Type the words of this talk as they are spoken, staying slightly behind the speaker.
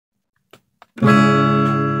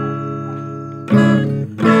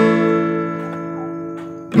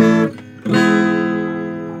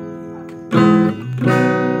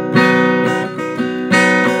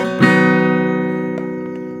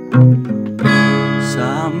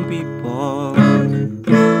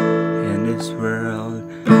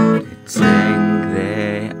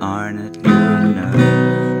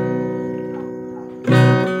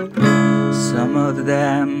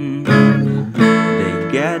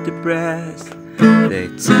depressed. They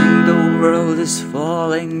think the world is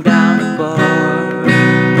falling down apart.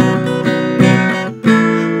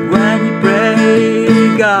 When you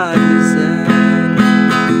pray, God listen.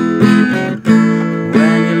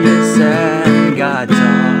 When you listen, God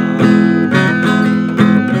talks.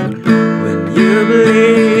 When you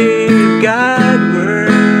believe God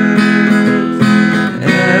works,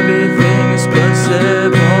 everything is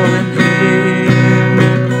possible in Him.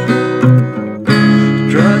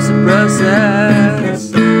 Trust the process,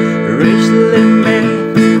 reach the limit.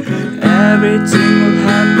 Everything will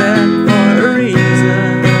happen for a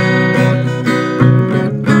reason.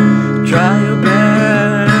 Try your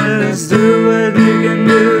best, do what you can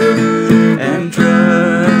do, and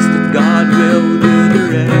trust that God will do the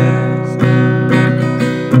rest.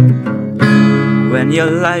 When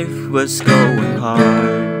your life was going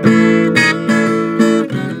hard,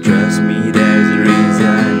 trust me, there's a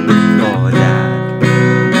reason for that.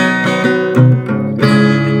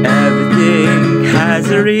 Everything has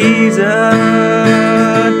a reason.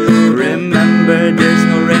 Remember, there's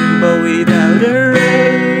no rainbow without a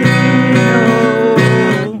rain. Oh,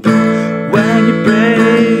 when you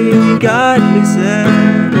pray, God listen.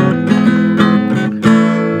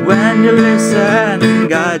 When you listen,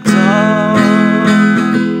 God talks.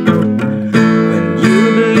 When you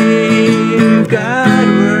believe God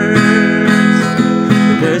works,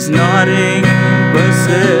 there's nothing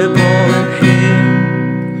impossible in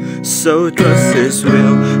Him. So trust His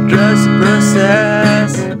will, trust the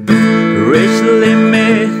process, reach the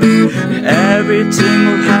limit. Everything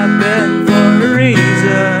will happen for a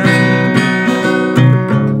reason.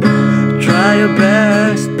 Try your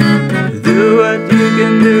best, do what you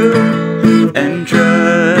can do, and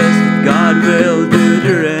trust that God will do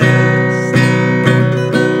the rest.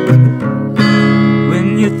 When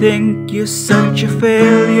you think you're such a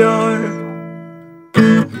failure,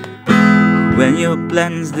 when your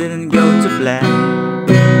plans didn't go to plan,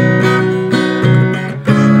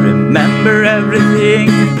 remember everything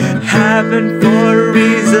happened for a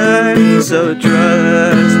reason. So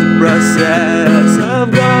trust the process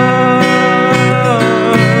of God.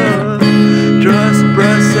 Trust the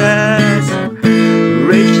process,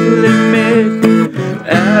 reach the limit.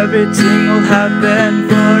 Everything will happen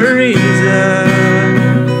for a reason.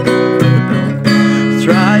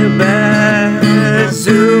 Try your best,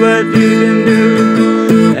 do what you can do,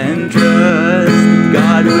 and trust that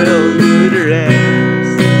God will do the rest.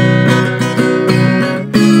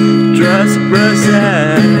 Trust the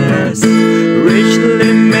process, reach the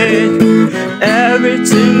limit.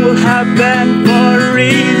 Everything will happen for a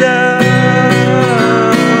reason.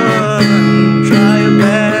 Try your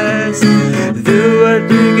best, do what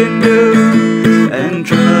you can do, and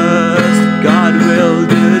trust that God will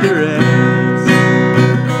do the rest.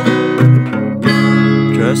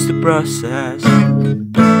 Trust the process,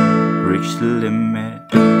 reach the limit.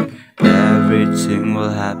 Everything will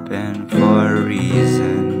happen for a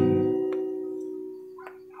reason.